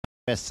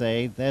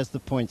USA. There's the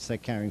points they're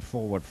carrying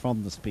forward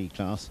from the speed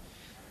class.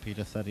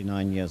 Peter,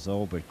 39 years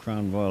old, with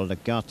Crown Royal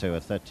Legato, a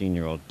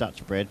 13-year-old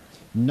Dutch bred,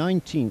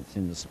 19th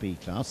in the speed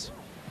class.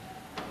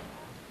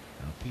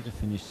 Peter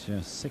finished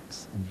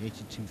 6th in the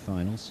 82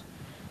 finals,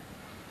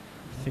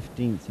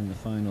 15th in the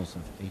finals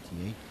of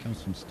 88,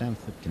 comes from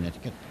Stamford,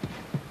 Connecticut.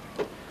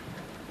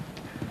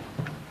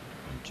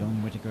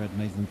 John Whittaker had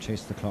made them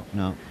chase the clock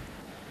now.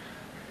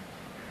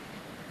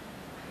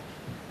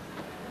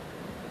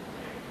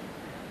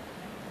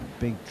 A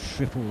big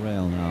triple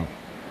rail now.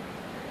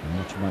 And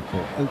what you might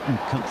call open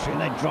country,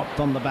 and they dropped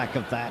on the back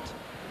of that.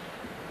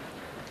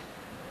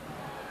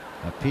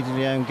 Peter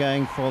Leone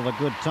going for the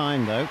good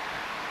time though,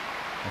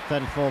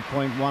 at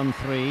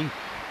 34.13,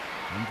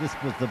 and this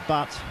was the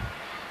butt.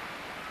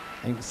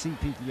 And you can see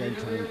Peter Leone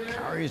trying to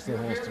encourage the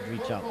horse to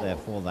reach up there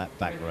for that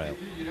back rail.